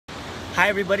Hi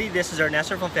everybody, this is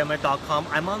Ernesto from Filmit.com.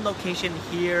 I'm on location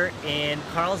here in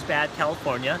Carlsbad,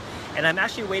 California, and I'm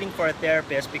actually waiting for a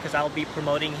therapist because I'll be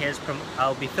filming his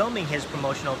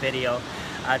promotional video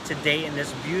today in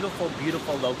this beautiful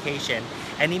location.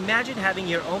 And imagine having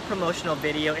your own promotional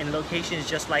video in locations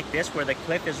just like this, where the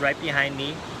cliff is right behind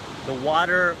me, the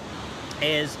water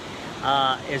is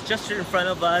just in front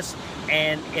of us,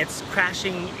 and it's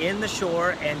crashing in the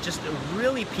shore, and just a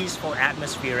really peaceful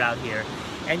atmosphere out here.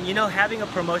 And you know, having a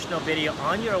promotional video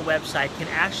on your website can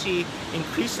actually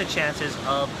increase the chances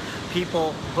of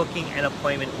people booking an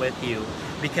appointment with you,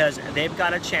 because they've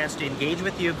got a chance to engage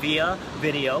with you via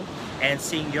video and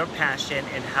seeing your passion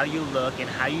and how you look and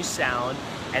how you sound.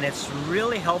 And it's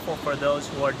really helpful for those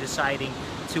who are deciding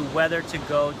to whether to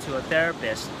go to a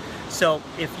therapist. So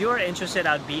if you're interested,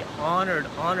 I'd be honored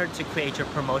to create your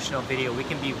promotional video. We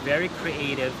can be very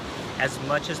creative as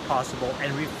much as possible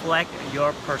and reflect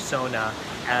your persona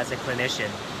as a clinician.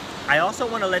 I also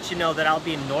want to let you know that I'll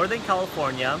be in Northern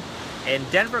California, in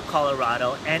Denver,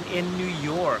 Colorado, and in New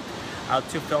York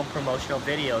to film promotional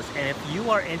videos. And if you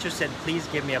are interested, please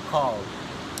give me a call.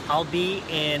 I'll be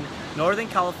in Northern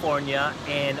California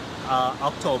in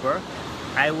October.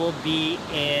 I will be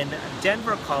in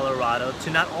Denver, Colorado to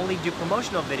not only do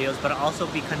promotional videos, but I'll also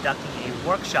be conducting a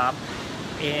workshop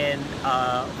in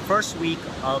first week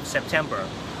of September.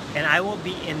 And I will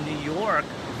be in New York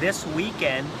this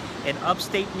weekend, in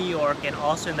upstate New York, and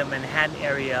also in the Manhattan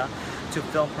area to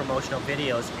film promotional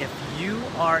videos. If you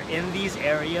are in these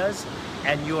areas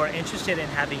and you are interested in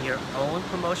having your own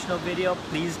promotional video,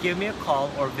 please give me a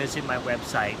call or visit my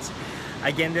website.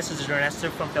 Again, this is Ernesto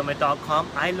from Filmit.com.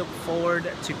 I look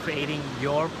forward to creating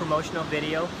your promotional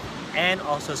video and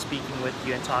also speaking with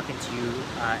you and talking to you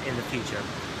in the future.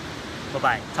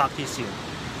 Bye-bye. Talk to you soon.